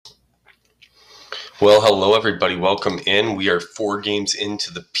Well, hello everybody. Welcome in. We are 4 games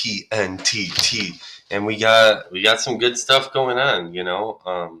into the PNTT, and we got some good stuff going on.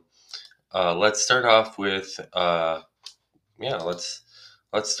 Let's start off with let's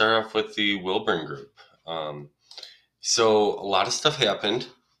start off with the Wilburn group. So a lot of stuff happened.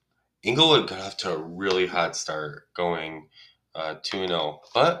 Inglewood got off to a really hot start, going 2-0,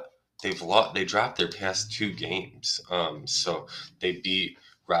 but they dropped their past 2 games. So they beat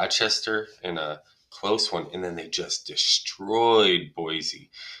Rochester in a close one, and then they just destroyed Boise.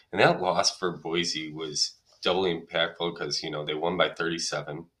 And that loss for Boise was doubly impactful because they won by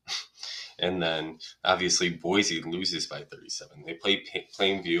 37, and then obviously Boise loses by 37. They play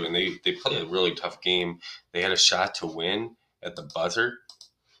Plainview, and they play a really tough game. They had a shot to win at the buzzer.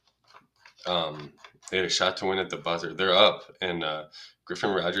 Um, they had a shot to win at the buzzer. They're up, and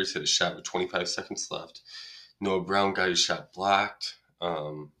Griffin Rogers hit a shot with 25 seconds left. Noah Brown got his shot blocked,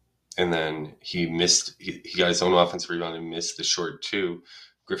 and then he missed. He got his own offensive rebound and missed the short two.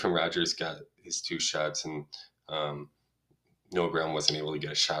 Griffin Rogers got his 2 shots, and Noah Brown wasn't able to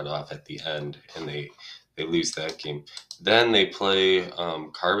get a shot off at the end, and they lose that game. Then they play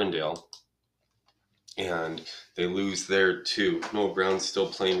Carbondale, and they lose there too. Noah Brown's still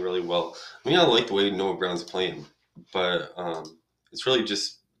playing really well. I mean, I like the way Noah Brown's playing, but it's really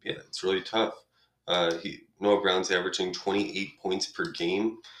tough. Noah Brown's averaging 28 points per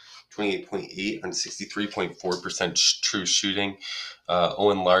game, 28.8 on 63.4% true shooting.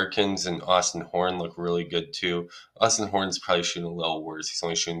 Owen Larkins and Austin Horn look really good too. Austin Horn's probably shooting a little worse. He's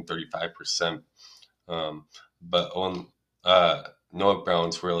only shooting 35%. But Noah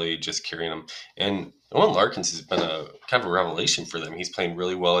Brown's really just carrying them. And Owen Larkins has been a kind of a revelation for them. He's playing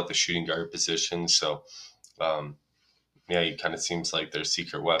really well at the shooting guard position. So, he kind of seems like their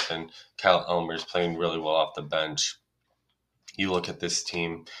secret weapon. Kyle Elmer's playing really well off the bench. You look at this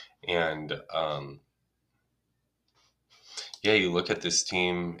team, and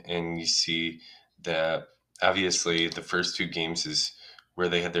you see that obviously the first 2 games is where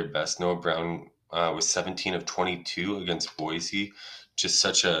they had their best. Noah Brown was 17 of 22 against Boise. Just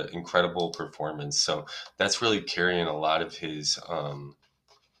such an incredible performance. So that's really carrying a lot of his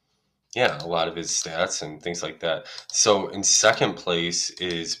stats and things like that. So in second place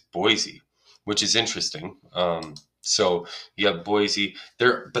is Boise, which is interesting. So you have Boise,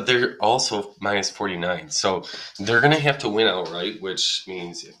 they're also minus 49. So they're going to have to win outright, which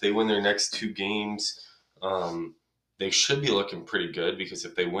means if they win their next 2 games, they should be looking pretty good, because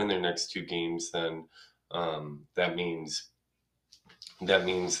if they win their next 2 games, then that means that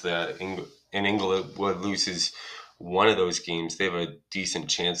Inglewood loses one of those games, they have a decent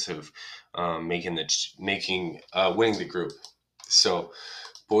chance of winning the group. So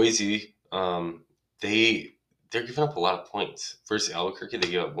Boise, they're giving up a lot of points. Versus Albuquerque,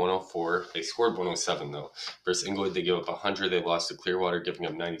 they gave up 104. They scored 107 though. Versus Inglewood, they gave up 100. They lost to Clearwater, giving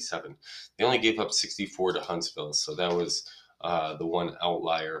up 97. They only gave up 64 to Huntsville, so that was the one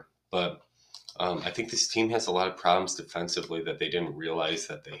outlier. But I think this team has a lot of problems defensively that they didn't realize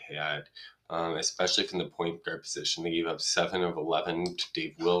that they had, especially from the point guard position. They gave up 7 of 11 to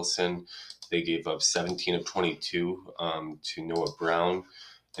Dave Wilson. They gave up 17 of 22 to Noah Brown.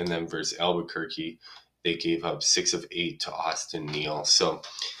 And then versus Albuquerque, they gave up 6 of 8 to Austin Neal. So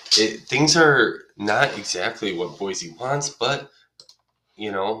things are not exactly what Boise wants, but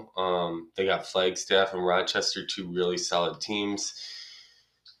they got Flagstaff and Rochester, 2 really solid teams.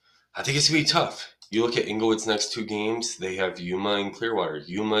 I think it's going to be tough. You look at Inglewood's next 2 games, they have Yuma and Clearwater.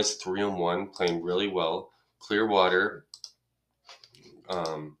 Yuma's 3-1, playing really well. Clearwater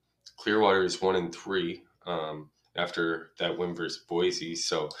is 1-3 after that win versus Boise.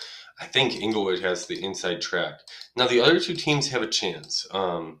 So I think Inglewood has the inside track. Now the other 2 teams have a chance.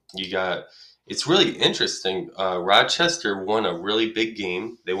 It's really interesting. Rochester won a really big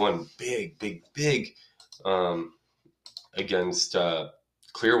game. They won big against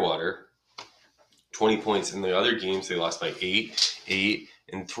Clearwater, 20 points. In the other games, they lost by 8,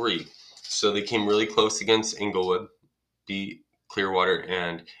 and 3. So they came really close against Inglewood, beat Clearwater,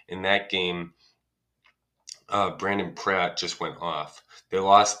 and in that game, Brandon Pratt just went off. They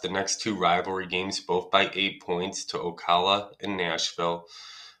lost the next 2 rivalry games, both by 8 points, to Ocala and Nashville.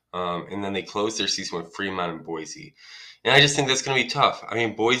 And then they closed their season with Fremont and Boise. And I just think that's going to be tough. I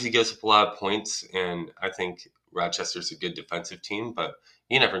mean, Boise gives up a lot of points, and I think Rochester's a good defensive team, but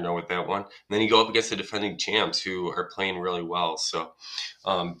you never know with that one. And then you go up against the defending champs who are playing really well. So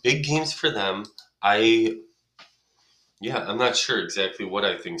big games for them. I'm not sure exactly what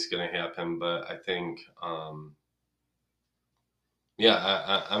I think is going to happen, but I think, I'm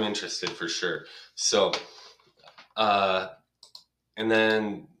interested for sure. So, and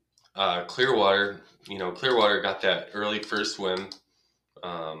then Clearwater, Clearwater got that early first win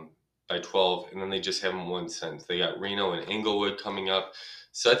um, by 12, and then they just haven't won since. They got Reno and Inglewood coming up.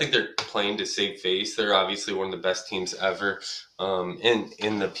 So I think they're playing to save face. They're obviously one of the best teams ever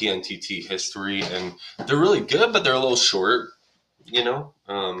in the PNTT history, and they're really good, but they're a little short. You know,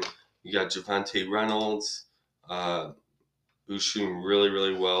 you got Javante Reynolds, uh, who's shooting really,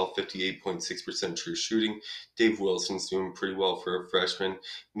 really well, 58.6% true shooting. Dave Wilson's doing pretty well for a freshman.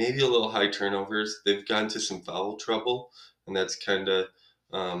 Maybe a little high turnovers. They've gotten to some foul trouble, and that's kind of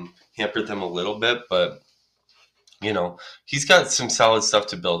hampered them a little bit. But, he's got some solid stuff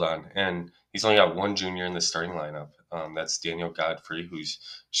to build on. And he's only got one junior in the starting lineup. That's Daniel Godfrey, who's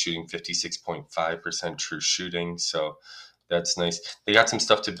shooting 56.5% true shooting. So that's nice. They got some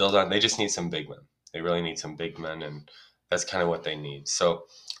stuff to build on. They just need some big men. They really need some big men, and that's kind of what they need. So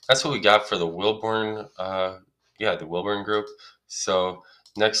that's what we got for the Wilburn, the Wilburn group. So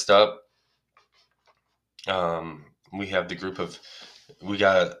next up, we have the group of, we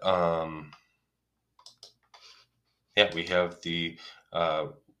got, we have the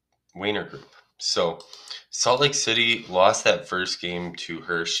Wayner group. So Salt Lake City lost that first game to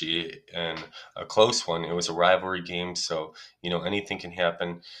Hershey, and a close one. It was a rivalry game, so anything can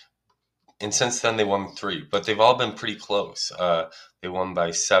happen. And since then, they won 3, but they've all been pretty close. They won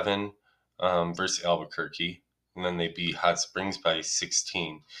by 7 versus Albuquerque, and then they beat Hot Springs by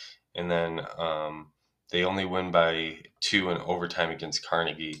 16, and then they only win by 2 in overtime against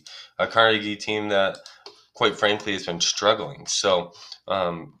Carnegie, a Carnegie team that, quite frankly, has been struggling. So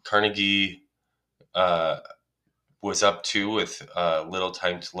Carnegie was up 2 with little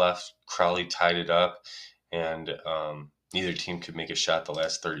time left. Crowley tied it up, and neither team could make a shot the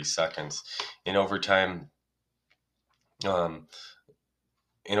last 30 seconds. In overtime, Salt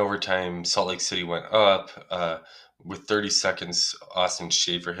Lake City went up. With 30 seconds, Austin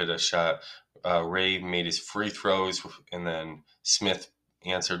Schaefer hit a shot. Ray made his free throws, and then Smith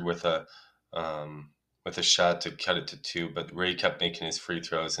answered with a shot to cut it to 2. But Ray kept making his free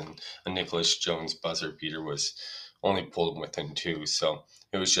throws, and a Nicholas Jones buzzer beater was only pulled him within 2. So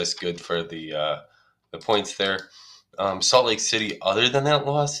it was just good for the points there. Salt Lake City, other than that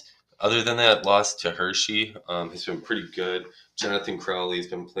loss to Hershey, has been pretty good. Jonathan Crowley has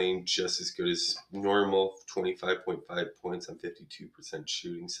been playing just as good as normal, 25.5 points on 52%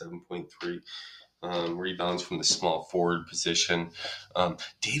 shooting, 7.3 rebounds from the small forward position.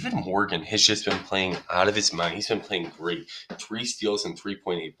 David Morgan has just been playing out of his mind. He's been playing great. 3 steals and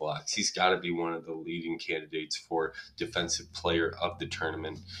 3.8 blocks. He's got to be one of the leading candidates for defensive player of the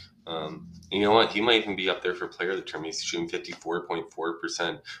tournament. You know what? He might even be up there for player of the tournament. He's shooting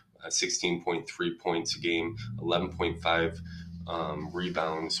 54.4%, 16.3 points a game, 11.5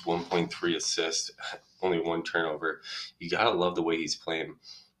 rebounds, 1.3 assists, only 1 turnover. You got to love the way he's playing.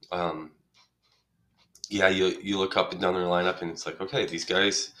 You look up and down their lineup, and it's like, okay, these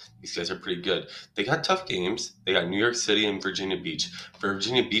guys are pretty good. They got tough games. They got New York City and Virginia Beach.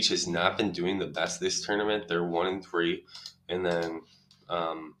 Virginia Beach has not been doing the best this tournament. They're 1-3, and then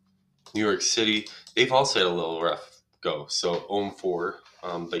New York City, they've also had a little rough go. So 0-4,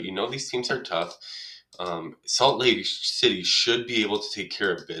 but these teams are tough. Salt Lake City should be able to take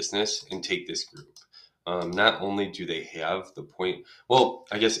care of business and take this group. Not only do they have the point, well,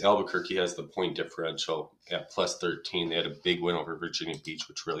 I guess Albuquerque has the point differential at plus 13. They had a big win over Virginia Beach,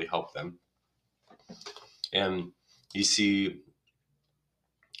 which really helped them. And you see,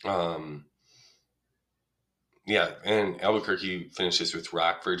 and Albuquerque finishes with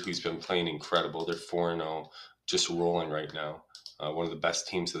Rockford, who's been playing incredible. They're 4-0, just rolling right now. One of the best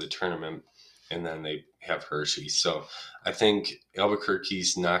teams of the tournament. And then they have Hershey. So I think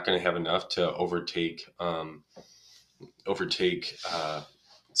Albuquerque's not going to have enough to overtake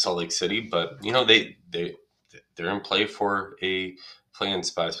Salt Lake City, but they're in play for a play-in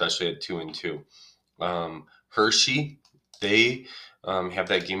spot, especially at 2-2. Hershey, they have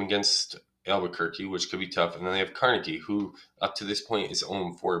that game against Albuquerque, which could be tough, and then they have Carnegie, who up to this point is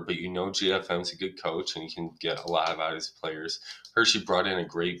 0-4, but JFM's a good coach and he can get a lot out of his players. Hershey brought in a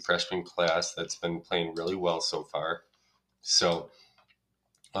great freshman class that's been playing really well so far. So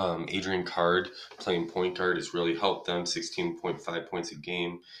Adrian Card playing point guard has really helped them, 16.5 points a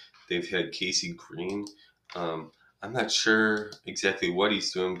game. They've had Casey Green. I'm not sure exactly what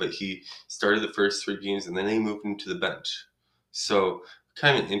he's doing, but he started the first 3 games and then he moved him to the bench. So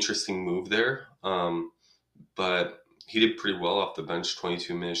kind of an interesting move there. But he did pretty well off the bench,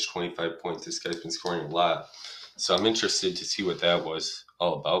 22 minutes, 25 points. This guy's been scoring a lot. So I'm interested to see what that was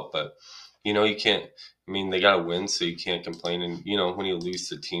all about. But, you can't, they got to win, so you can't complain. And, when you lose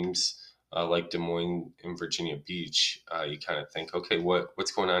to teams like Des Moines and Virginia Beach, you kind of think, okay,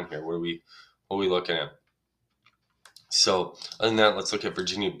 what's going on here? What are we looking at? So other than that, let's look at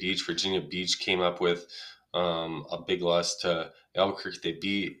Virginia Beach. Virginia Beach came up with a big loss to Albuquerque. They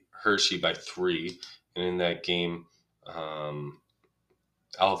beat Hershey by 3, and in that game, um,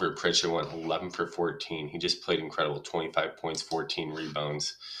 Oliver Pritchett went 11 for 14. He just played incredible, 25 points, 14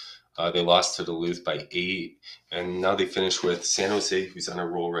 rebounds. They lost to Duluth by 8, and now they finish with San Jose, who's on a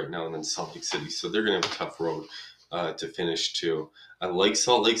roll right now, and then Salt Lake City. So they're going to have a tough road to finish too. I like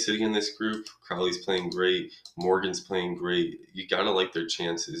Salt Lake City in this group. Crowley's playing great. Morgan's playing great. You got to like their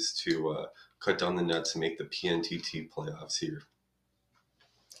chances to cut down the nets and make the PNTT playoffs here.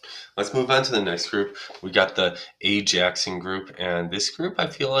 Let's move on to the next group. We got the A. Jackson group, and this group I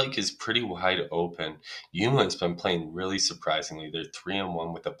feel like is pretty wide open. Yuma has been playing really surprisingly. They're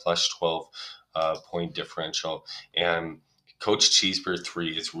 3-1 with a plus 12 point differential, and Coach Cheeseburger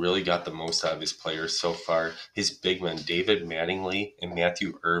 3 has really got the most out of his players so far. His big men, David Mattingly and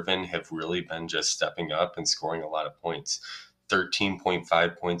Matthew Irvin, have really been just stepping up and scoring a lot of points.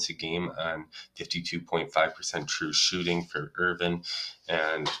 13.5 points a game on 52.5% true shooting for Irvin,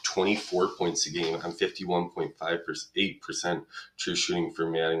 and 24 points a game on 51.58% true shooting for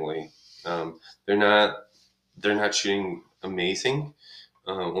Mattingly. They're not shooting amazing,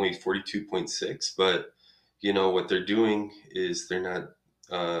 only 42.6, but you know what they're doing is they're not.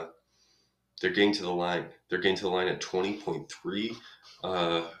 They're getting to the line. They're getting to the line at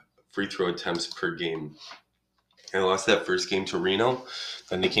 20.3 free throw attempts per game. They lost that first game to Reno.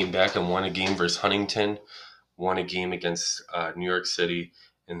 Then they came back and won a game versus Huntington, won a game against New York City,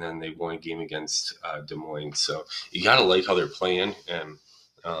 and then they won a game against Des Moines. So you got to like how they're playing. And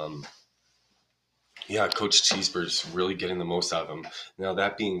Coach Cheeseburger's really getting the most out of him. Now,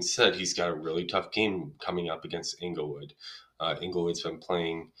 that being said, he's got a really tough game coming up against Inglewood. Inglewood's been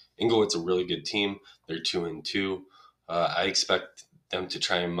playing. Inglewood's a really good team. They're 2-2. I expect them to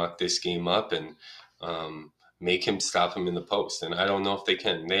try and muck this game up and make him stop him in the post. And I don't know if they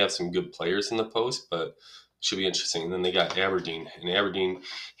can. They have some good players in the post, but it should be interesting. And then they got Aberdeen. And Aberdeen,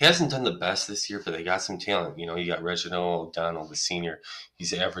 he hasn't done the best this year, but they got some talent. You know, you got Reginald O'Donnell, the senior.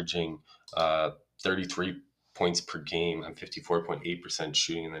 He's averaging 33 points per game on 54.8%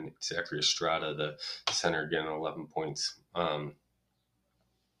 shooting. And then Zachary Estrada, the center, getting 11 points.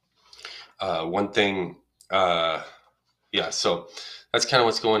 One thing, so that's kind of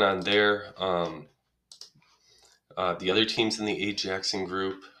what's going on there. The other teams in the A. Jackson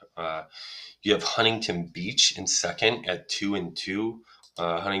group, you have Huntington Beach in second at 2-2.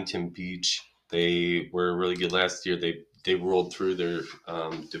 Huntington Beach, they were really good last year. They rolled through their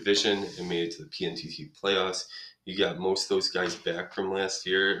division and made it to the PNTT playoffs. You got most of those guys back from last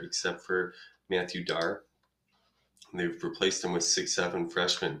year, except for Matthew Darr. They've replaced him with 6'7"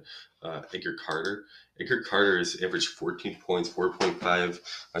 freshman Edgar Carter. Edgar Carter has averaged 14 points, 4.5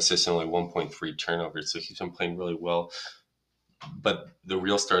 assists, and only 1.3 turnovers. So he's been playing really well. But the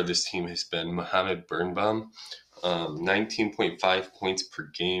real star of this team has been Mohamed Birnbaum. 19.5 points per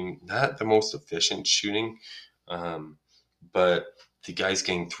game. Not the most efficient shooting, but the guy's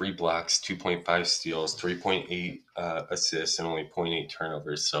getting 3 blocks, 2.5 steals, 3.8 assists, and only 0.8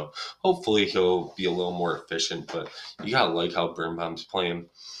 turnovers. So hopefully he'll be a little more efficient. But you gotta like how Birnbaum's playing.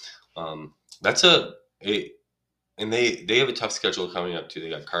 And they have a tough schedule coming up too.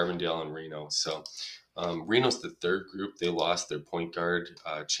 They got Carbondale and Reno. So Reno's the third group. They lost their point guard,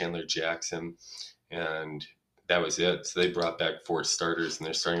 Chandler Jackson, and that was it. So they brought back 4 starters, and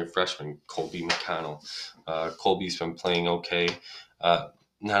they're starting a freshman, Colby McConnell. Colby's been playing okay.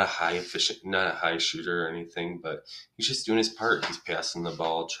 Not a high shooter or anything, but he's just doing his part. He's passing the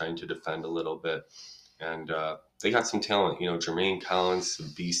ball, trying to defend a little bit. And they got some talent. You know, Jermaine Collins,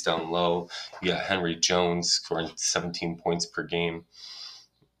 the beast down low. You got Henry Jones scoring 17 points per game.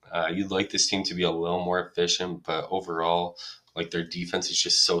 You'd like this team to be a little more efficient, but overall, like, their defense is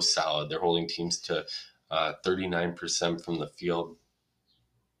just so solid. They're holding teams to 39% from the field.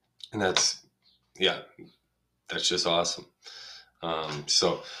 And that's just awesome.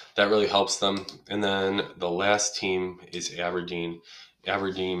 So that really helps them. And then the last team is Aberdeen.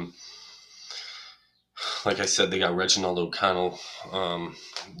 Aberdeen, like I said, they got Reginald O'Connell.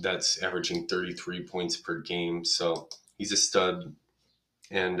 That's averaging 33 points per game. So he's a stud.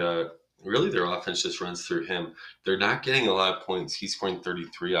 And really their offense just runs through him. They're not getting a lot of points. He's scoring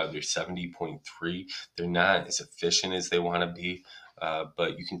 33 out of their 70.3. They're not as efficient as they want to be.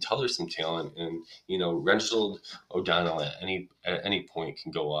 But you can tell there's some talent, and you know, Reginald O'Donnell at any point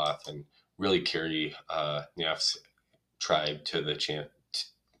can go off and really carry NAF's tribe to the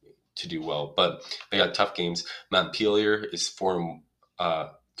to do well. But they got tough games. Montpelier is 4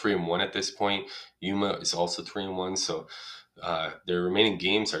 3-1 at this point. Yuma is also 3-1, so their remaining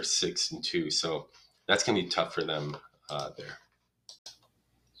games are 6-2. So that's gonna be tough for them there.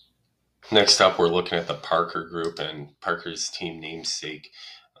 Next up, we're looking at the Parker group, and Parker's team namesake,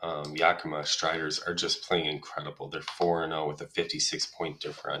 Yakima Striders, are just playing incredible. They're 4-0 with a 56-point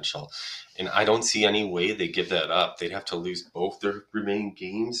differential. And I don't see any way they give that up. They'd have to lose both their remaining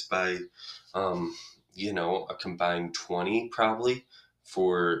games by, a combined 20 probably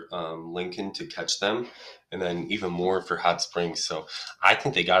for Lincoln to catch them, and then even more for Hot Springs. So I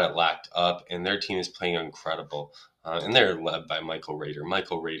think they got it locked up, and their team is playing incredible. And they're led by Michael Rader.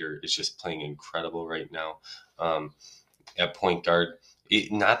 Michael Rader is just playing incredible right now at point guard.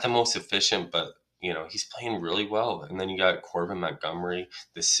 Not the most efficient, but he's playing really well. And then you got Corbin Montgomery,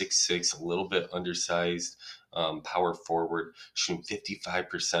 the 6'6", a little bit undersized power forward, shooting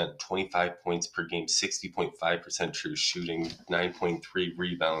 55%, 25 points per game, 60.5% true shooting, 9.3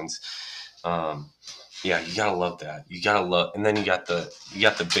 rebounds. Yeah, you gotta love that. You gotta love, and then you got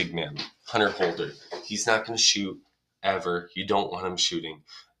the big man, Hunter Holder. He's not gonna shoot ever. You don't want him shooting,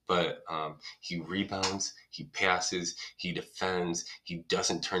 but he rebounds, he passes, he defends, he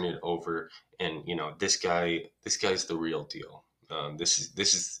doesn't turn it over, and this guy's the real deal. This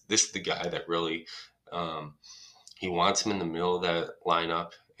is the guy that really he wants him in the middle of that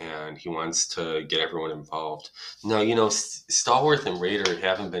lineup, and he wants to get everyone involved. Now, Stallworth and Rader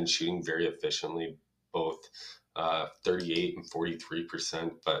haven't been shooting very efficiently, both 38 and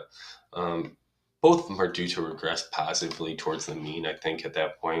 43%, but both of them are due to regress positively towards the mean, I think, at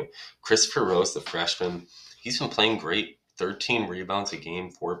that point. Christopher Rose, the freshman, he's been playing great. 13 rebounds a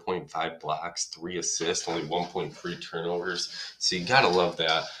game, 4.5 blocks, 3 assists, only 1.3 turnovers. So you got to love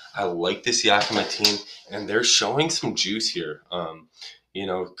that. I like this Yakima team, and they're showing some juice here.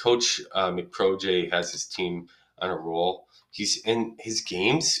 Coach McProje has his team on a roll. He's in his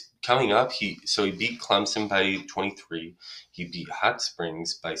games coming up. He beat Clemson by 23. He beat Hot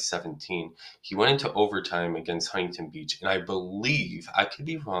Springs by 17. He went into overtime against Huntington Beach, and I believe, I could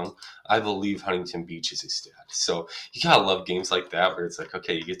be wrong, I believe Huntington Beach is his dad. So you gotta love games like that where it's like,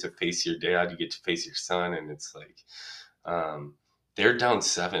 okay, you get to face your dad, you get to face your son, and it's like they're down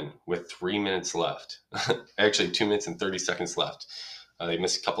 7 with 3 minutes left. Actually, 2 minutes and 30 seconds left. They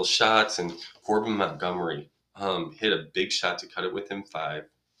missed a couple shots, and Corbin Montgomery hit a big shot to cut it within 5.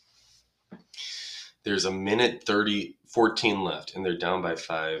 There's a minute 14 left, and they're down by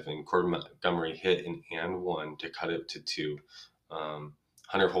 5, and Corbin Montgomery hit an and 1 to cut it to 2.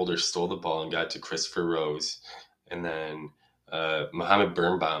 Hunter Holder stole the ball and got to Christopher Rose, and then Mohamed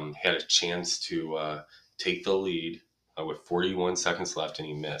Birnbaum had a chance to take the lead with 41 seconds left, and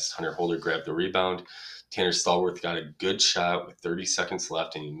he missed. Hunter Holder grabbed the rebound. Tanner Stallworth got a good shot with 30 seconds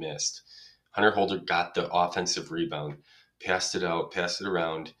left, and he missed. Hunter Holder got the offensive rebound, passed it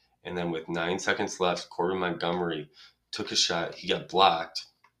around, and then with 9 seconds left, Corbin Montgomery took a shot. He got blocked.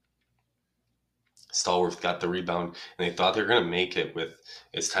 Stallworth got the rebound, and they thought they were going to make it.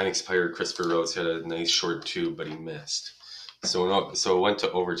 As time expired, Christopher Rose had a nice short 2, but he missed. So it went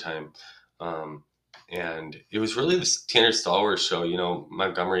to overtime. And it was really this Tanner Stallworth show.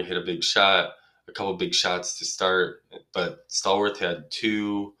 Montgomery hit a big shot, a couple big shots to start, but Stallworth had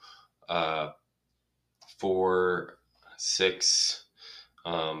 2, 4, 6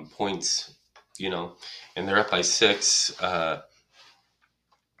 points, and they're up by 6.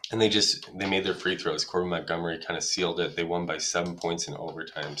 And they made their free throws. Corbin Montgomery kind of sealed it. They won by 7 points in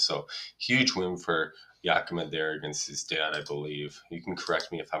overtime. So huge win for Yakima there against his dad, I believe. You can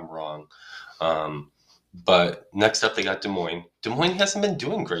correct me if I'm wrong. But next up, they got Des Moines. Des Moines hasn't been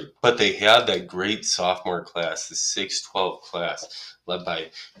doing great, but they have that great sophomore class, the 6'12 class, led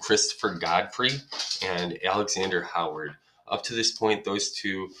by Christopher Godfrey and Alexander Howard. Up to this point, those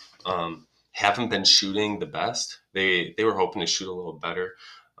two haven't been shooting the best. They were hoping to shoot a little better.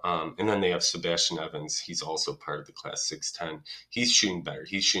 And then they have Sebastian Evans. He's also part of the class 6'10". He's shooting better.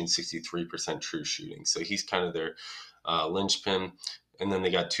 He's shooting 63% true shooting. So he's kind of their linchpin. And then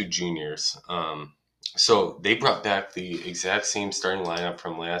they got 2 juniors. So they brought back the exact same starting lineup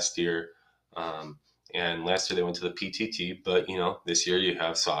from last year. And last year they went to the PTT. But, this year you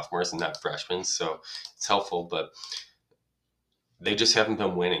have sophomores and not freshmen. So it's helpful. But they just haven't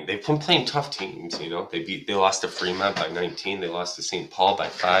been winning. They've been playing tough teams, They lost to Fremont by 19. They lost to St. Paul by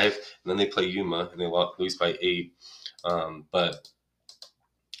 5. And then they play Yuma, and they lose by 8. But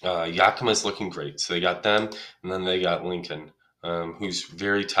Yakima's looking great. So they got them, and then they got Lincoln, who's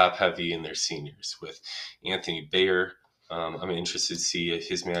very top-heavy in their seniors with Anthony Bayer. I'm interested to see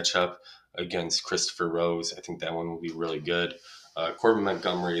his matchup against Christopher Rose. I think that one will be really good. Corbin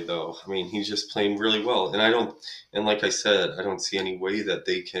Montgomery, though, I mean, he's just playing really well, and like I said, I don't see any way that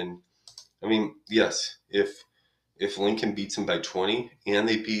they can. I mean, yes, if Lincoln beats them by 20 and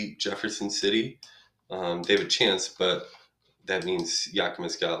they beat Jefferson City, they have a chance, but that means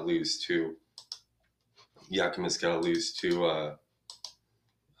Yakima's got to lose to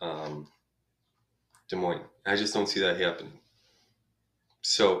um, Des Moines. I just don't see that happening.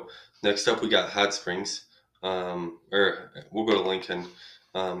 So next up, we got Hot Springs, or we'll go to Lincoln,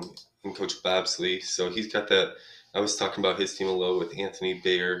 and Coach Bobsley. So he's got that. I was talking about his team a little with Anthony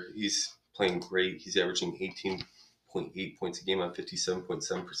Bayer. He's playing great. He's averaging 18.8 points a game on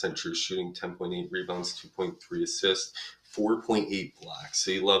 57.7% true shooting, 10.8 rebounds, 2.3 assists, 4.8 blocks.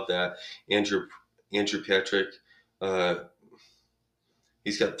 So you love that. Andrew Patrick, uh,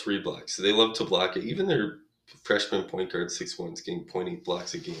 he's got 3 blocks. So they love to block it. Even their freshman point guard 6'1" is getting 0.8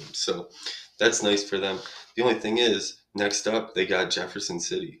 blocks a game. So that's nice for them. The only thing is, next up, they got Jefferson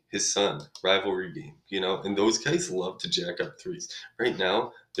City, his son, rivalry game, and those guys love to jack up threes. Right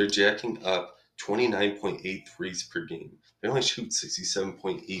now, they're jacking up 29.8 threes per game. They only shoot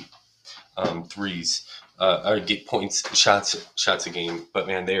 67.8 threes, or get shots a game. But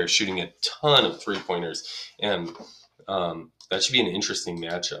man, they are shooting a ton of 3-pointers, and that should be an interesting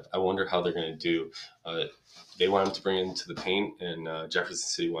matchup. I wonder how they're going to do. They want him to bring it into the paint, and Jefferson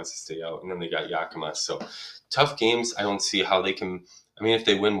City wants to stay out. And then they got Yakima. So tough games. I don't see how they can. I mean, if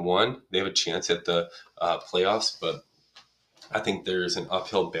they win one, they have a chance at the playoffs. But I think there's an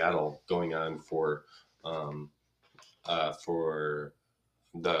uphill battle going on for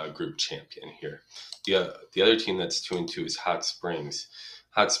the group champion here. The other team that's 2-2 is Hot Springs.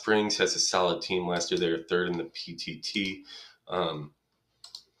 Hot Springs has a solid team. Last year they were third in the PTT.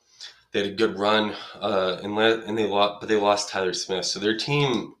 They had a good run, and they lost Tyler Smith. So their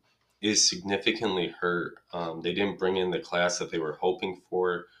team is significantly hurt. They didn't bring in the class that they were hoping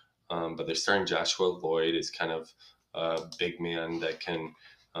for, but they're starting Joshua Lloyd is kind of a big man that can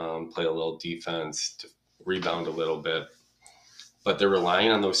play a little defense to rebound a little bit. But they're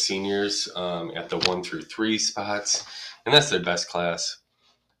relying on those seniors at the 1 through 3 spots, and that's their best class.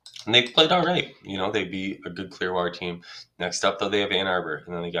 And they played all right. They beat a good Clearwater team. Next up, though, they have Ann Arbor,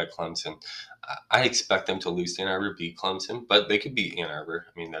 and then they got Clemson. I expect them to lose to Ann Arbor, beat Clemson, but they could beat Ann Arbor.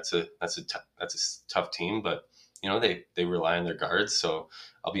 I mean, that's a tough team, but they rely on their guards, so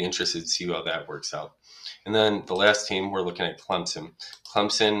I'll be interested to see how that works out. And then the last team, we're looking at Clemson.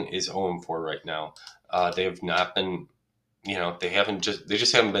 Clemson is 0-4 right now. They have not been, they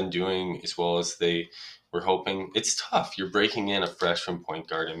just haven't been doing as well as they were hoping. It's tough. You're breaking in a freshman point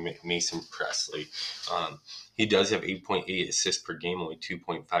guard in Mason Presley. He does have 8.8 assists per game, only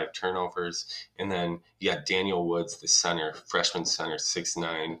 2.5 turnovers. And then you got Daniel Woods, the center, freshman center,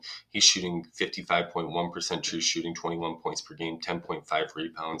 6'9". He's shooting 55.1% true shooting, 21 points per game, 10.5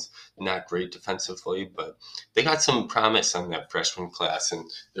 rebounds. Not great defensively, but they got some promise on that freshman class, and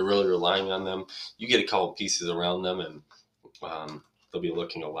they're really relying on them. You get a couple pieces around them, and they'll be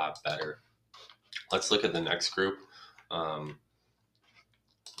looking a lot better. Let's look at the next group.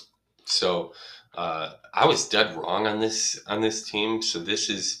 So I was dead wrong on this team. So this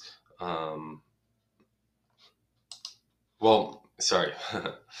is sorry.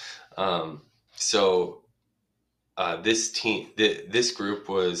 This team, this group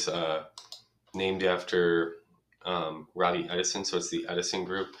was named after Robbie Edison. So it's the Edison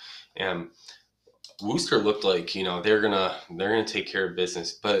group, and Wooster looked like they're gonna take care of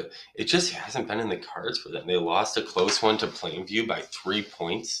business, but it just hasn't been in the cards for them. They lost a close one to Plainview by 3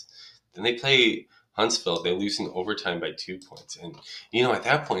 points. Then they play Huntsville. They lose in overtime by 2 points, and at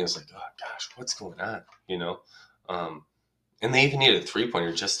that point it's like, oh gosh, what's going on? And they even needed a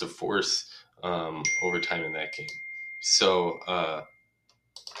 3-pointer just to force overtime in that game. So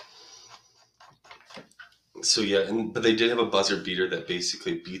yeah, but they did have a buzzer beater that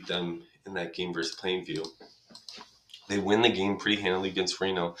basically beat them in that game versus Plainview. They win the game pretty handily against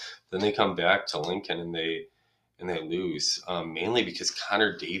Reno. Then they come back to Lincoln and they lose, mainly because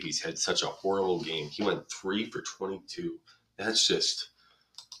Connor Davies had such a horrible game. He went 3 for 22. That's just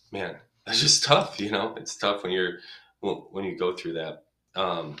tough. It's tough when you go through that.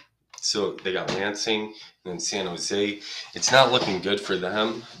 So they got Lansing and then San Jose. It's not looking good for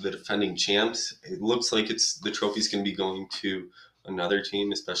them, the defending champs. It looks like the trophy's going to be going to another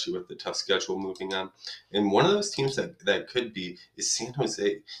team, especially with the tough schedule moving on. And one of those teams that could be is San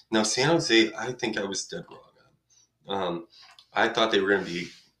Jose. Now, San Jose, I think I was dead wrong on. I thought they were going to be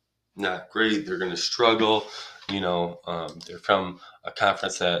not great. They're going to struggle. They're from a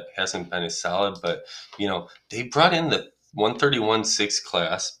conference that hasn't been as solid, but, they brought in the 131-6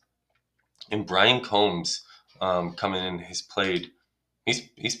 class, and Brian Combs coming in has played.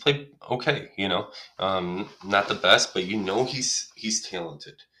 He's played okay, not the best, but he's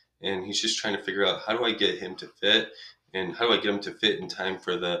talented, and he's just trying to figure out how do I get him to fit, and how do I get him to fit in time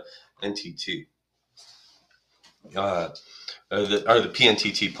for the NTT. Or the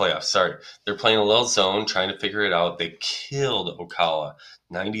PNTT playoffs. Sorry, they're playing a little zone, trying to figure it out. They killed Ocala,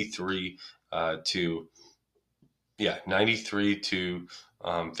 93 to 93 to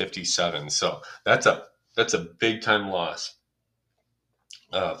 57. So that's a big time loss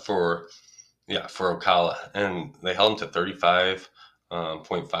for Ocala, and they held them to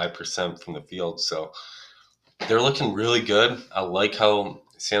 35.5% from the field. So they're looking really good. I like how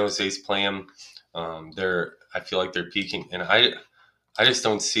San Jose's playing. I feel like they're peaking, and I just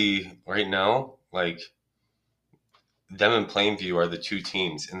don't see right now, like, them and Plainview are the two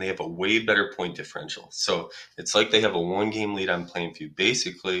teams, and they have a way better point differential. So it's like they have a 1 game lead on Plainview.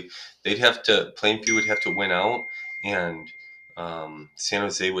 Basically, Plainview would have to win out, and San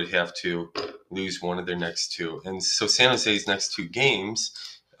Jose would have to lose one of their next two. And so San Jose's next 2 games,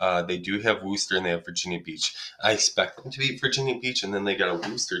 they do have Worcester and they have Virginia Beach. I expect them to beat Virginia Beach, and then they got a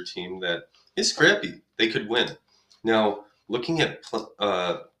Worcester team that is scrappy. They could win. Now, looking at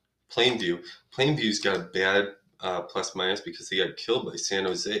Plainview, Plainview's got a bad plus minus because they got killed by San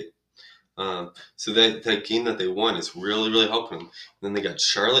Jose. So that game that they won is really, really helping them. And then they got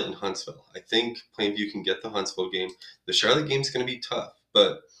Charlotte and Huntsville. I think Plainview can get the Huntsville game. The Charlotte game is going to be tough,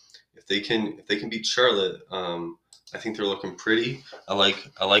 but if they can beat Charlotte, I think they're looking pretty. I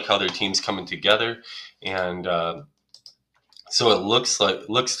like how their team's coming together, and so it looks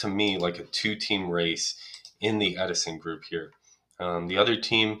to me like a 2-team race in the Edison group here. The other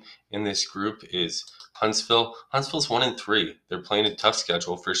team in this group is Huntsville. Huntsville's 1-3. They're playing a tough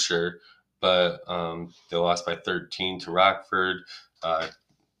schedule for sure, but they lost by 13 to Rockford,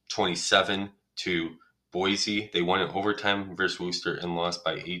 27 to Boise. They won in overtime versus Worcester and lost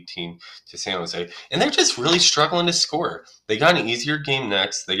by 18 to San Jose. And they're just really struggling to score. They got an easier game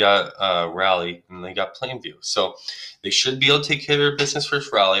next. They got Raleigh, and they got Plainview. So they should be able to take care of business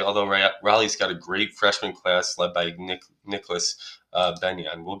versus Raleigh, although Raleigh's got a great freshman class led by Nicholas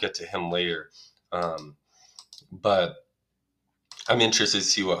Benyon. We'll get to him later. But I'm interested to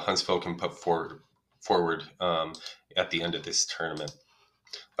see what Huntsville can put forward at the end of this tournament.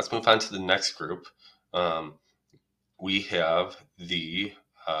 Let's move on to the next group. We have the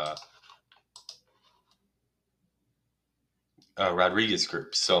Rodriguez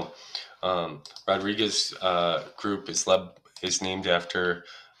group. So Rodriguez group is named after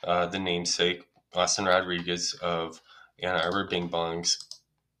the namesake, Austin Rodriguez of Ann Arbor Bing Bongs.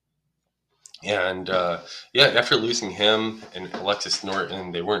 And after losing him and Alexis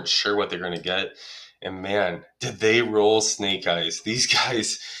Norton, they weren't sure what they're going to get. And man, did they roll snake eyes. These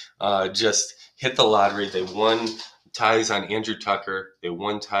guys just hit the lottery. They won ties on Andrew Tucker. They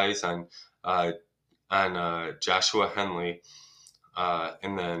won ties on Joshua Henley,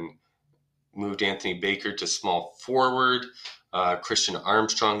 and then moved Anthony Baker to small forward. Christian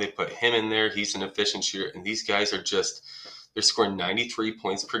Armstrong, they put him in there. He's an efficient shooter. And these guys are they're scoring 93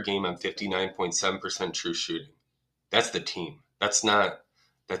 points per game on 59.7% true shooting. That's the team. That's not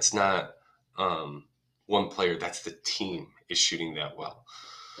one player. That's the team is shooting that well.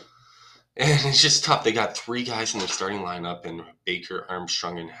 And it's just tough. They got 3 guys in their starting lineup, in Baker,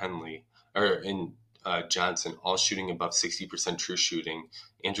 Armstrong, and Henley, Johnson, all shooting above 60% true shooting.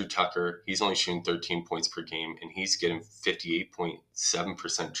 Andrew Tucker, he's only shooting 13 points per game, and he's getting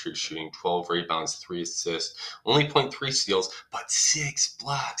 58.7% true shooting, 12 rebounds, 3 assists, only 0.3 steals, but 6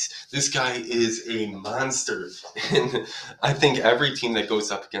 blocks. This guy is a monster. And I think every team that goes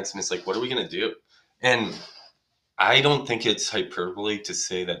up against him is like, what are we going to do? And I don't think it's hyperbole to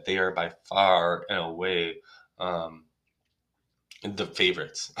say that they are by far and away the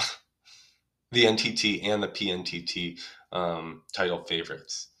favorites. The NTT and the PNTT title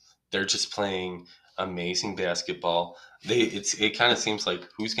favorites. They're just playing amazing basketball. It kind of seems like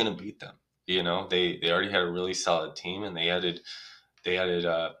who's going to beat them? They already had a really solid team, and they added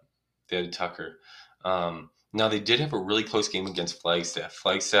Tucker. Now they did have a really close game against Flagstaff.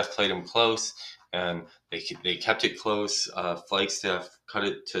 Flagstaff played them close, and they kept it close. Flagstaff cut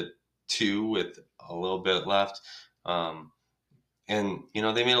it to 2 with a little bit left. And they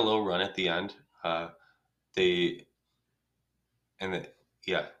made a little run at the end. They ended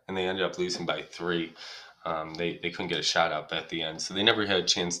up losing by 3. They couldn't get a shot up at the end, so they never had a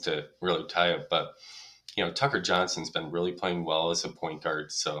chance to really tie it. But Tucker Johnson's been really playing well as a point guard,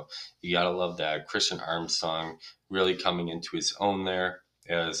 so you gotta love that. Christian Armstrong really coming into his own there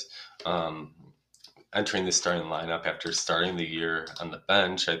as entering the starting lineup after starting the year on the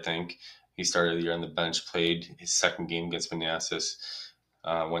bench. I think He started the year on the bench, played his second game against Manassas,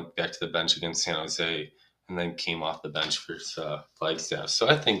 went back to the bench against San Jose, and then came off the bench for Flagstaff. So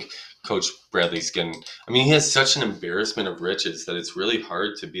I think Coach Bradley's getting. I mean, he has such an embarrassment of riches that it's really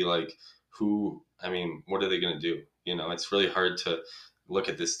hard to be like, who? I mean, what are they going to do? It's really hard to look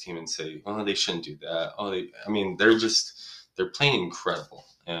at this team and say, oh, they shouldn't do that. Oh, I mean, they're playing incredible,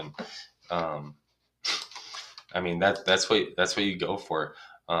 and I mean that's what you go for.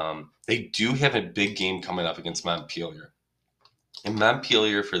 They do have a big game coming up against Montpelier. And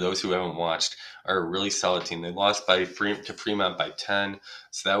Montpelier, for those who haven't watched, are a really solid team. They lost to Fremont by 10,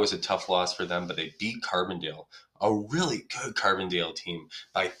 so that was a tough loss for them, but they beat Carbondale, a really good Carbondale team,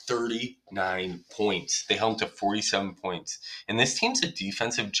 by 39 points. They held them to 47 points. And this team's a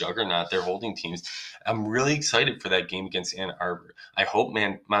defensive juggernaut. They're holding teams. I'm really excited for that game against Ann Arbor. I hope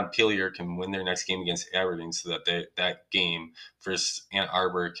Montpelier can win their next game against Aberdeen so that that game versus Ann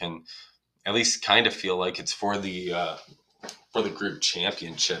Arbor can at least kind of feel like it's for the group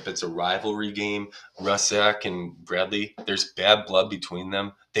championship. It's a rivalry game. Russack and Bradley, there's bad blood between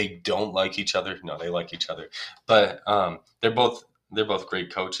them. They don't like each other. No, they like each other, but they're both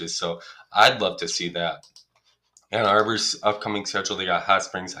great coaches. So I'd love to see that. Ann Arbor's upcoming schedule, they got Hot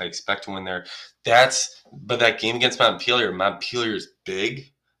Springs. I expect to win there. But that game against Montpelier's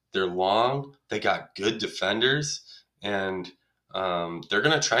big. They're long. They got good defenders, and they're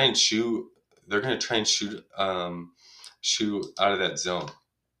gonna try and shoot. They're gonna try and shoot out of that zone.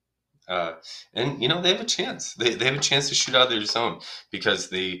 And they have a chance. They have a chance to shoot out of their zone because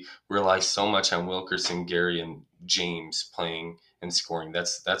they rely so much on Wilkerson, Gary, and James playing and scoring.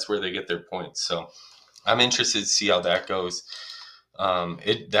 That's where they get their points. So I'm interested to see how that goes.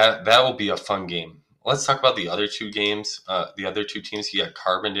 That will be a fun game. Let's talk about the other two games. The other two teams. You got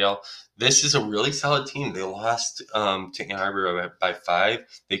Carbondale. This is a really solid team. They lost to Ann Arbor by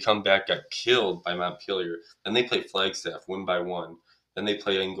 5. They come back, got killed by Montpelier. Then they play Flagstaff, win by 1. Then they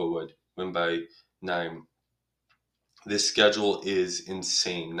play Englewood, win by 9. This schedule is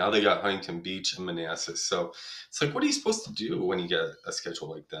insane. Now they got Huntington Beach and Manassas. So it's like, what are you supposed to do when you get a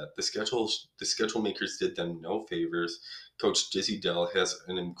schedule like that? The schedule makers did them no favors. Coach Dizzy Dell has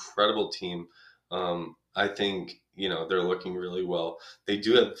an incredible team. I think they're looking really well. They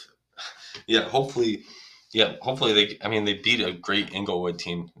do have, hopefully they beat a great Englewood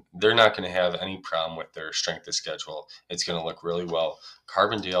team. They're not going to have any problem with their strength of schedule. It's going to look really well.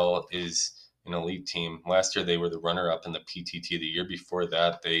 Carbondale is an elite team. Last year they were the runner-up in the PTT. The year before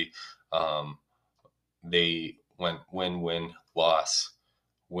that they went win-win, loss,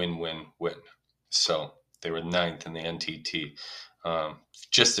 win-win-win. So they were 9th in the NTT.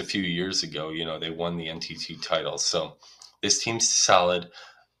 Just a few years ago, they won the NTT title. So this team's solid.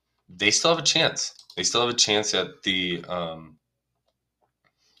 They still have a chance. They still have a chance at the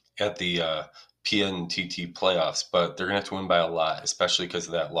PNTT playoffs, but they're going to have to win by a lot, especially because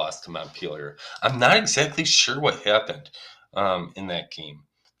of that loss to Montpelier. I'm not exactly sure what happened in that game.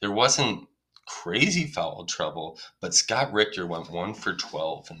 There wasn't crazy foul trouble, but Scott Richter went 1 for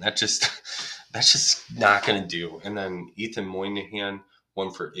 12, and that's just not going to do. And then Ethan Moynihan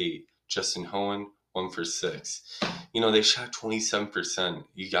 1 for 8, Justin Hohen 1 for 6. They shot 27%.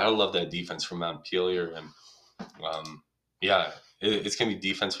 You gotta love that defense from Montpelier, and it's gonna be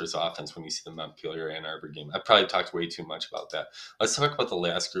defense versus offense when you see the Montpelier Ann Arbor game. I probably talked way too much about that. Let's talk about the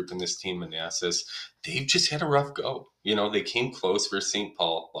last group in this team, Manassas. They've just had a rough go. They came close versus St.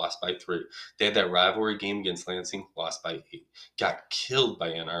 Paul, lost by 3. They had that rivalry game against Lansing, lost by 8. Got killed by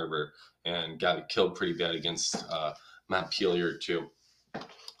Ann Arbor and got killed pretty bad against Montpelier too.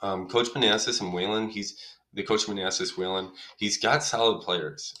 Coach Manassas and Whalen, the coach of Manassas, Whalen, he's got solid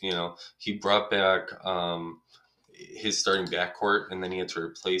players. He brought back his starting backcourt, and then he had to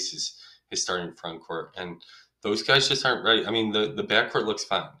replace his starting front court. And those guys just aren't ready. I mean, the backcourt looks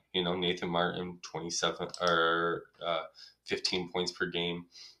fine. Nathan Martin, 27 or 15 points per game,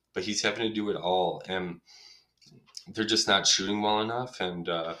 but he's having to do it all, and they're just not shooting well enough. And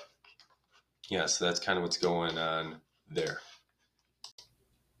so that's kind of what's going on there.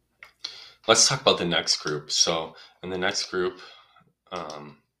 Let's talk about the next group. So in the next group,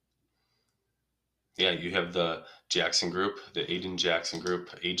 you have the Jackson group, the Aiden Jackson group,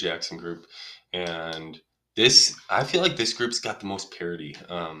 A Jackson group, and I feel like this group's got the most parity.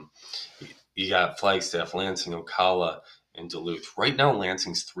 You got Flagstaff, Lansing, Ocala, and Duluth. Right now,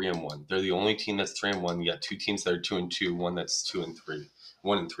 Lansing's 3-1. They're the only team that's 3-1. You got 2 teams that are 2-2, one that's 2-3,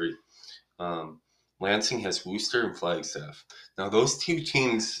 1-3. Lansing has Worcester and Flagstaff. Now, those 2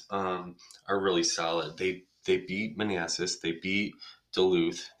 teams are really solid. They beat Manassas. They beat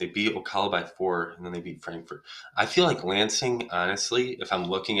Duluth. They beat Ocala by 4, and then they beat Frankfort. I feel like Lansing, honestly, if I'm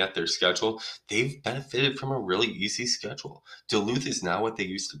looking at their schedule, they've benefited from a really easy schedule. Duluth is not what they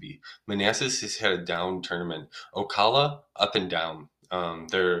used to be. Manassas has had a down tournament. Ocala, up and down.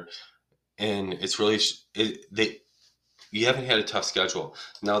 They're and it's really they you haven't had a tough schedule.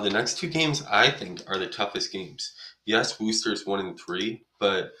 Now the next two games I think are the toughest games. Yes, Worcester's 1-3,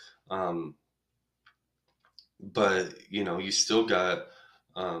 um, but you still got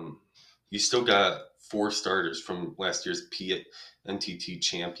um, four starters from last year's PNTT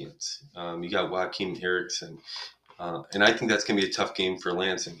champions. You got Joaquin Erickson, and I think that's going to be a tough game for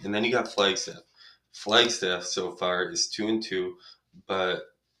Lansing. And then you got Flagstaff. Flagstaff so far is 2-2, but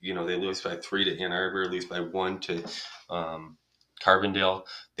they lose by 3 to Ann Arbor, lose by 1 to Carbondale.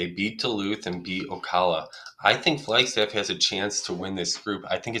 They beat Duluth and beat Ocala. I think Flagstaff has a chance to win this group.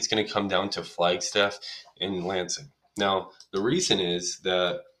 I think it's going to come down to Flagstaff and Lansing. Now, the reason is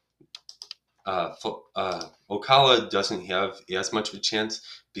that Ocala doesn't have as much of a chance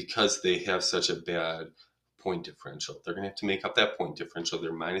because they have such a bad point differential. They're going to have to make up that point differential.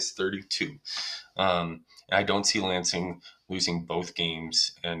 They're minus 32. I don't see Lansing losing both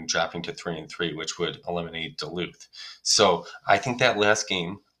games and dropping to 3-3, which would eliminate Duluth. So I think that last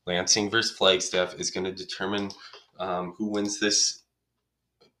game, Lansing versus Flagstaff, is going to determine who wins this.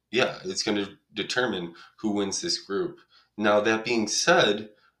 Yeah, it's going to determine who wins this group. Now, that being said,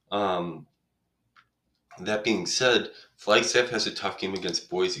 Flagstaff has a tough game against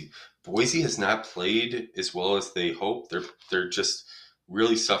Boise. Boise has not played as well as they hope. They're just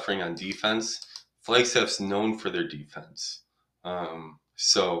really suffering on defense. Flagstaff's known for their defense.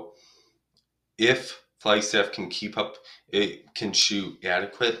 So if Flagstaff can keep up, it can shoot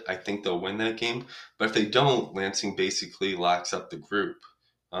adequate, I think they'll win that game. But if they don't, Lansing basically locks up the group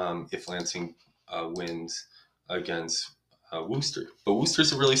if Lansing wins against Worcester. But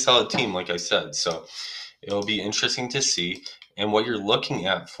Worcester's a really solid team, like I said. So it'll be interesting to see. And what you're looking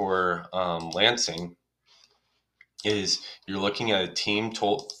at for Lansing is you're looking at a team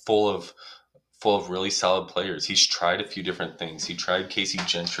full of really solid players. He's tried a few different things. He tried Casey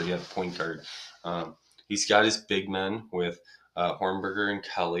Gentry at point guard. He's got his big men with Hornberger and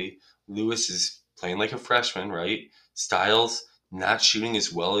Kelly. Lewis is playing like a freshman, right? Styles not shooting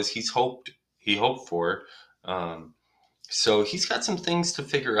as well as he hoped for. So he's got some things to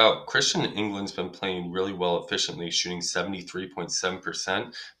figure out. Christian England's been playing really well efficiently, shooting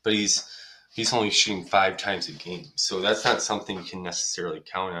 73.7%, but he's only shooting 5 times a game. So that's not something you can necessarily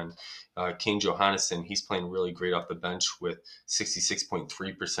count on. Kane Johannesson, he's playing really great off the bench with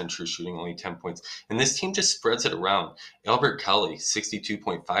 66.3% true shooting, only 10 points. And this team just spreads it around. Albert Kelly,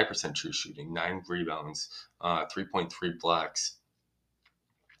 62.5% true shooting, 9 rebounds, 3.3 blocks.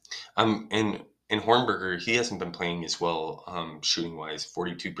 And Hornberger, he hasn't been playing as well shooting wise,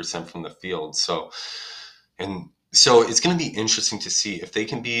 42% from the field. So it's going to be interesting to see if they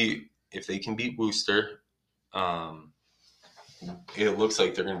can beat Worcester. It looks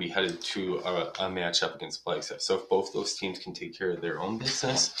like they're going to be headed to a matchup against Flagstaff. So if both those teams can take care of their own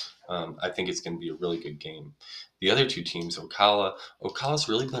business, I think it's going to be a really good game. The other two teams, Ocala's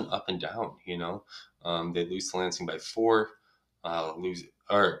really been up and down. They lose to Lansing by 4,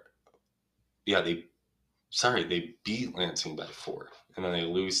 they beat Lansing by 4, and then they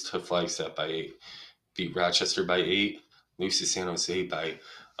lose to Flagstaff by 8, beat Rochester by 8, lose to San Jose by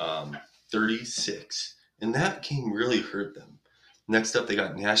 36, and that game really hurt them. Next up, they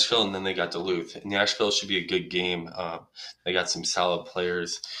got Nashville, and then they got Duluth. Nashville should be a good game. They got some solid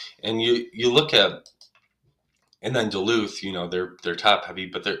players, and you look at. And then Duluth, they're top heavy,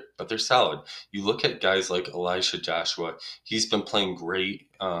 but they're solid. You look at guys like Elisha Joshua; he's been playing great.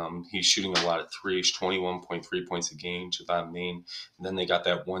 He's shooting a lot of threes, 21.3 points a game. Javon Main, and then they got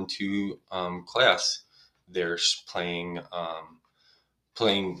that 1-2 class. They're playing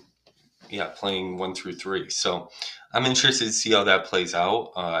 1 through 3. So I'm interested to see how that plays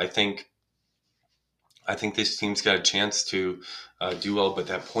out. I think this team's got a chance to do well, but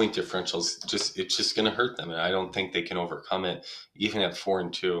that point differential is just going to hurt them, and I don't think they can overcome it, even at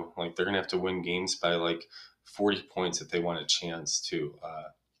 4-2. Like they're going to have to win games by like 40 points if they want a chance to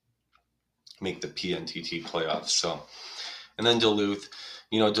make the PNTT playoffs. So, and then Duluth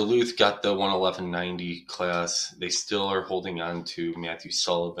got the 111-90 class. They still are holding on to Matthew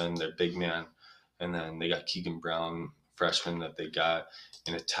Sullivan, their big man, and then they got Keegan Brown, freshman that they got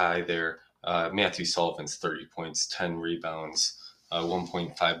in a tie there. Matthew Sullivan's 30 points, 10 rebounds,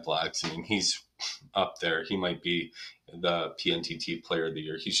 1.5 blocks. I mean, he's up there. He might be the PNTT player of the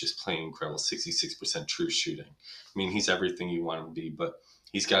year. He's just playing incredible, 66% true shooting. I mean, he's everything you want him to be, but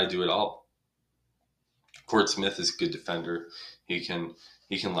he's got to do it all. Court Smith is a good defender. He can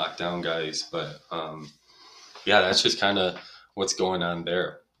lock down guys, but yeah, that's just kind of what's going on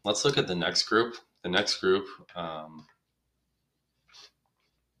there. Let's look at the next group. The next group, so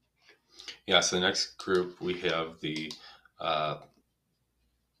the next group we have the uh,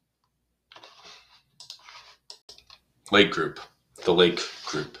 Lake group. The Lake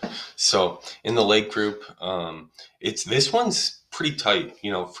group. So in the Lake group, it's this one's pretty tight.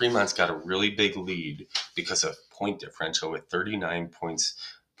 You know, Fremont's got a really big lead because of point differential with 39 points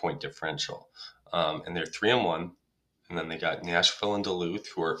point differential, and they're 3-1. And then they got Nashville and Duluth,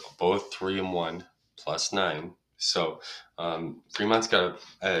 who are both 3-1 plus 9. So Fremont's got an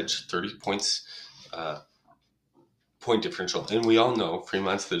edge, 30 points point differential, and we all know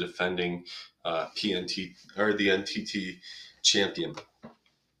Fremont's the defending PNT or the NTT champion.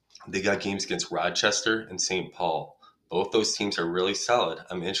 They got games against Rochester and St. Paul. Both those teams are really solid.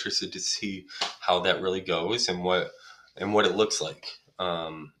 I'm interested to see how that really goes and what it looks like.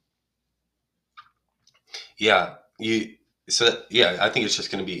 Yeah, I think it's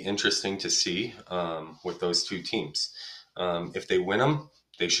just going to be interesting to see with those two teams. If they win them,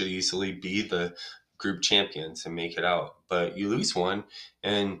 they should easily be the group champions and make it out. But you lose one,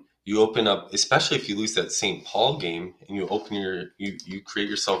 and you open up, especially if you lose that St. Paul game, and you open you create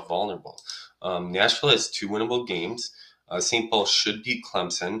yourself vulnerable. Nashville has 2 winnable games. St. Paul should beat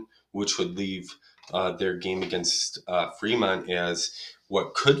Clemson, which would leave their game against Fremont as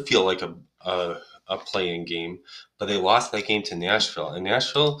what could feel like a play-in game, but they lost that game to Nashville. And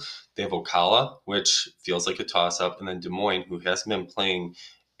Nashville, they have Ocala, which feels like a toss-up, and then Des Moines, who hasn't been playing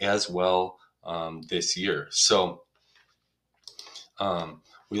as well this year. So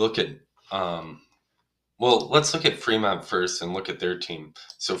we look at let's look at Fremont first and look at their team.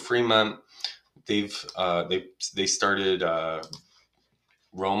 So Fremont, they started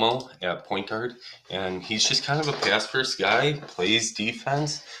Romo at point guard, and he's just kind of a pass-first guy, plays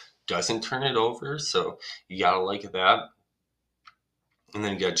defense, doesn't turn it over, so you gotta like that. And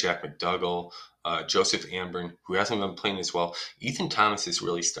then you got Jack McDougall, Joseph Amburn, who hasn't been playing as well. Ethan Thomas has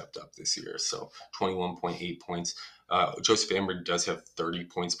really stepped up this year, so 21.8 points. Joseph Amburn does have 30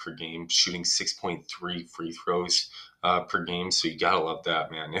 points per game, shooting 6.3 free throws per game, so you gotta love that,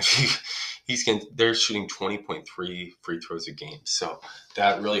 man. They're shooting 20.3 free throws a game, so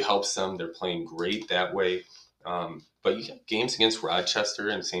that really helps them. They're playing great that way. But you got games against Rochester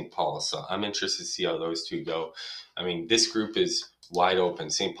and St. Paul, so I'm interested to see how those two go. I mean, this group is wide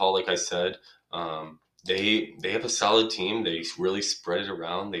open. St. Paul, like I said, they have a solid team. They really spread it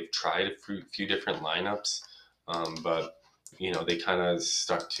around. They've tried a few different lineups, but they kind of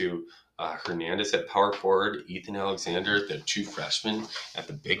stuck to Hernandez at power forward, Ethan Alexander, the 2 freshmen at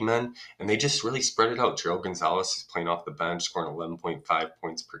the big men, and they just really spread it out. Gerald Gonzalez is playing off the bench, scoring 11.5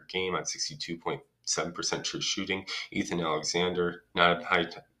 points per game on 62.7% true shooting. Ethan Alexander, not a high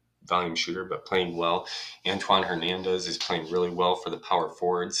volume shooter, but playing well. Antoine Hernandez is playing really well for the power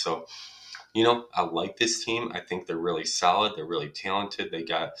forward. So, I like this team. I think they're really solid. They're really talented. They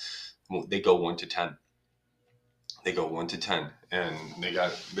go 1 to 10. They go 1 to 10, and they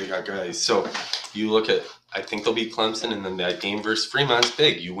got guys. So you look at, I think they'll beat Clemson, and then that game versus Fremont's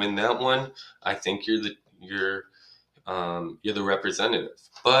big. You win that one, I think you're the representative.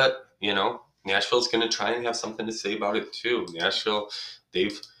 But Nashville's going to try and have something to say about it too. Nashville,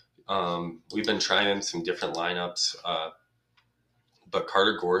 we've been trying some different lineups, but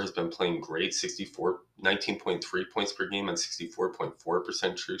Carter Gore has been playing great. 19.3 points per game on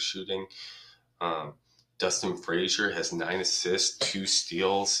 64.4% true shooting. Dustin Frazier has 9 assists, 2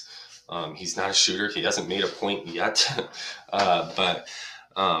 steals. He's not a shooter. He hasn't made a point yet, but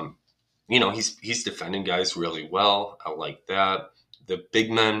he's defending guys really well. I like that. The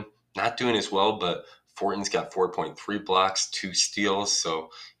big men not doing as well, but Fortin's got 4.3 blocks, 2 steals, so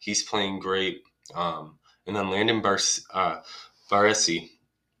he's playing great. And then Landon Baresi,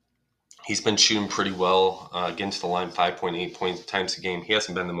 he's been shooting pretty well, getting to the line 5.8 times a game. He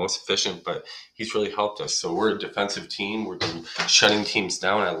hasn't been the most efficient, but he's really helped us. So we're a defensive team. We're shutting teams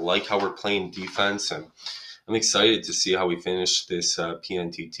down. I like how we're playing defense, and I'm excited to see how we finish this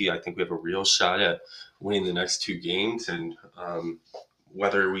PNTT. I think we have a real shot at winning the next 2 games, and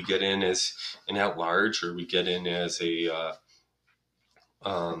whether we get in as an at-large or we get in as a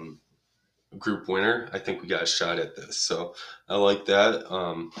group winner, I think we got a shot at this. So I like that.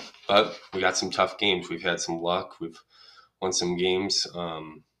 But we got some tough games. We've had some luck. We've won some games.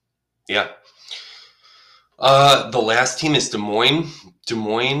 The last team is Des Moines. Des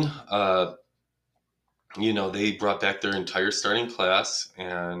Moines, they brought back their entire starting class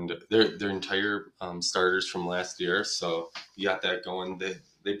and their entire starters from last year. So you got that going.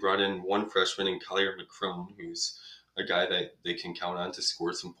 they brought in one freshman in Collier McCrone, who's a guy that they can count on to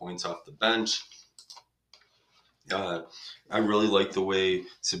score some points off the bench. I really like the way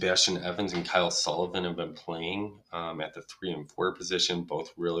Sebastian Evans and Kyle Sullivan have been playing at the 3 and 4 position,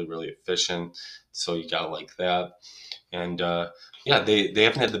 both really, really efficient. So you got to like that. And yeah, they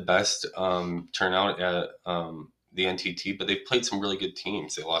haven't had the best turnout at the NTT, but they've played some really good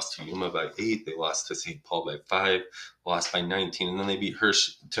teams. They lost to Yuma by 8, they lost to St. Paul by 5, lost by 19, and then they beat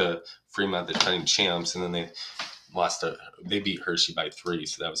Hershey to Fremont, the defending champs, and then they beat Hershey by 3,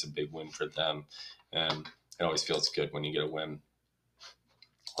 so that was a big win for them. And it always feels good when you get a win.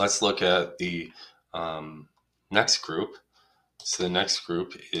 Let's look at the next group. So the next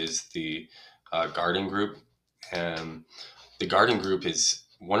group is the Garden group, and the Garden group is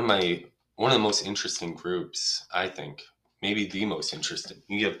one of the most interesting groups, I think. Maybe the most interesting.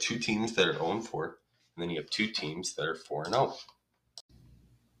 You have 2 teams that are 0-4, and then you have 2 teams that are 4-0.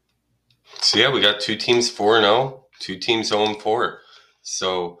 So yeah, we got 2 teams 4-0, 2 teams 0-4.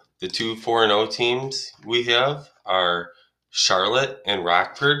 So the 2 4-0 teams we have are Charlotte and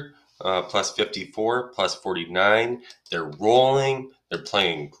Rockford, plus 54, plus 49. They're rolling. They're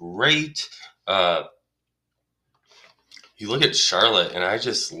playing great. You look at Charlotte, and I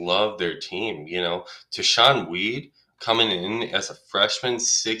just love their team. Tashawn Weed coming in as a freshman,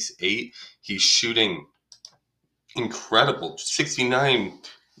 6'8". He's shooting incredible,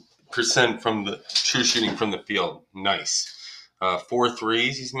 69% from the true shooting from the field. Nice. 4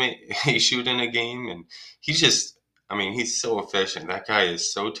 threes he's shooting a game, and he's so efficient. That guy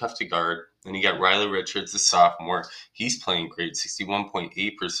is so tough to guard. Then you got Riley Richards, the sophomore. He's playing great,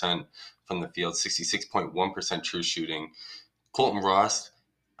 61.8% from the field, 66.1% true shooting. Colton Ross,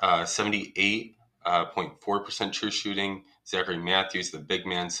 78.4% true shooting. Zachary Matthews, the big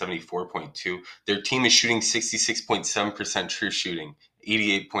man, 74.2. Their team is shooting 66.7% true shooting,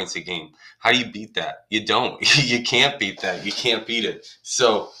 88 points a game. How do you beat that? You don't. You can't beat that. You can't beat it.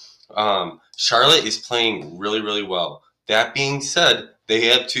 So Charlotte is playing really, really well. That being said, they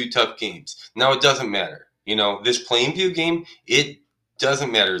have 2 tough games. Now, it doesn't matter. This Plainview game, it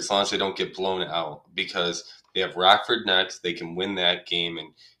doesn't matter as long as they don't get blown out, because they have Rockford next. They can win that game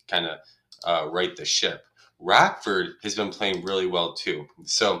and kind of right the ship. Rockford has been playing really well too.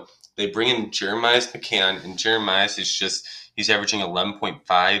 So they bring in Jeremiah McCann, and Jeremiah he's averaging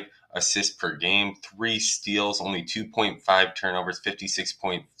 11.5 assists per game, 3 steals, only 2.5 turnovers,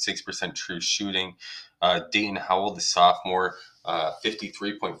 56.6% true shooting. Dayton Howell, the sophomore,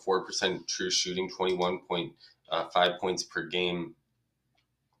 53.4% true shooting, 21.5 points per game.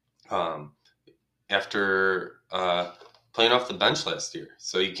 After playing off the bench last year.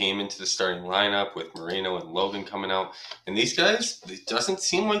 So he came into the starting lineup with Moreno and Logan coming out. And these guys, it doesn't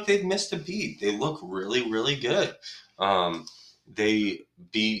seem like they've missed a beat. They look really, really good. They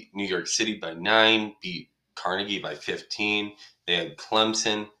beat New York City by 9, beat Carnegie by 15. They had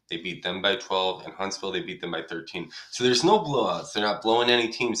Clemson. They beat them by 12. And Huntsville, they beat them by 13. So there's no blowouts. They're not blowing any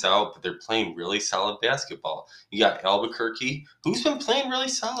teams out, but they're playing really solid basketball. You got Albuquerque, who's been playing really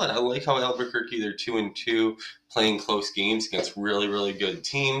solid. I like how Albuquerque, they're 2-2, playing close games against really, really good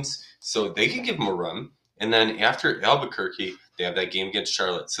teams. So they can give them a run. And then after Albuquerque, they have that game against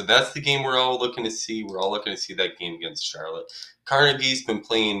Charlotte. So that's the game we're all looking to see. We're all looking to see that game against Charlotte. Carnegie's been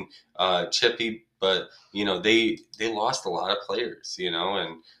playing chippy, but they lost a lot of players,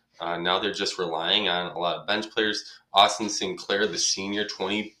 and now they're just relying on a lot of bench players. Austin Sinclair, the senior,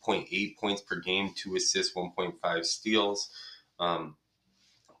 20.8 points per game, 2 assists, 1.5 steals.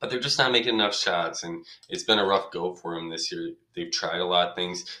 But they're just not making enough shots, and it's been a rough go for them this year. They've tried a lot of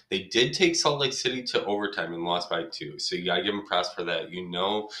things. They did take Salt Lake City to overtime and lost by 2, so you got to give him props for that.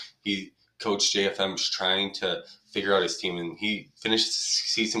 Coach JFM's trying to figure out his team, and he finished the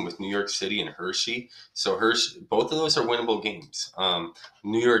season with New York City and Hershey. So both of those are winnable games.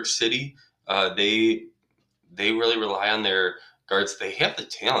 New York City, they really rely on their guards. They have the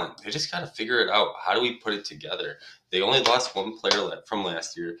talent. They just got to figure it out. How do we put it together? They only lost 1 player from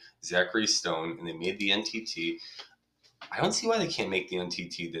last year, Zachary Stone, and they made the NTT. I don't see why they can't make the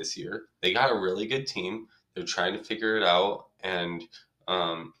NTT this year. They got a really good team. They're trying to figure it out, and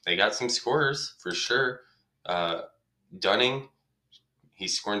they got some scorers for sure. Dunning,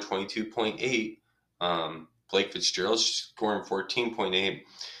 he's scoring 22.8. Blake Fitzgerald's scoring 14.8.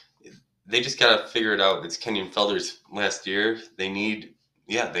 They just got to figure it out. It's Kenyon Felder's last year. They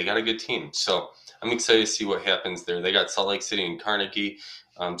got a good team. So I'm excited to see what happens there. They got Salt Lake City and Carnegie.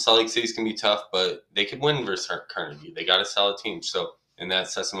 Salt Lake City's going to be tough, but they could win versus Carnegie. They got a solid team. And that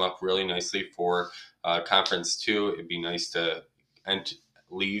sets them up really nicely for Conference 2. It'd be nice to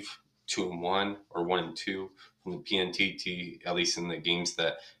leave 2-1 or 1-2 from the PNTT, at least in the games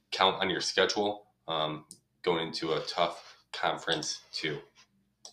that count on your schedule, going into a tough conference too.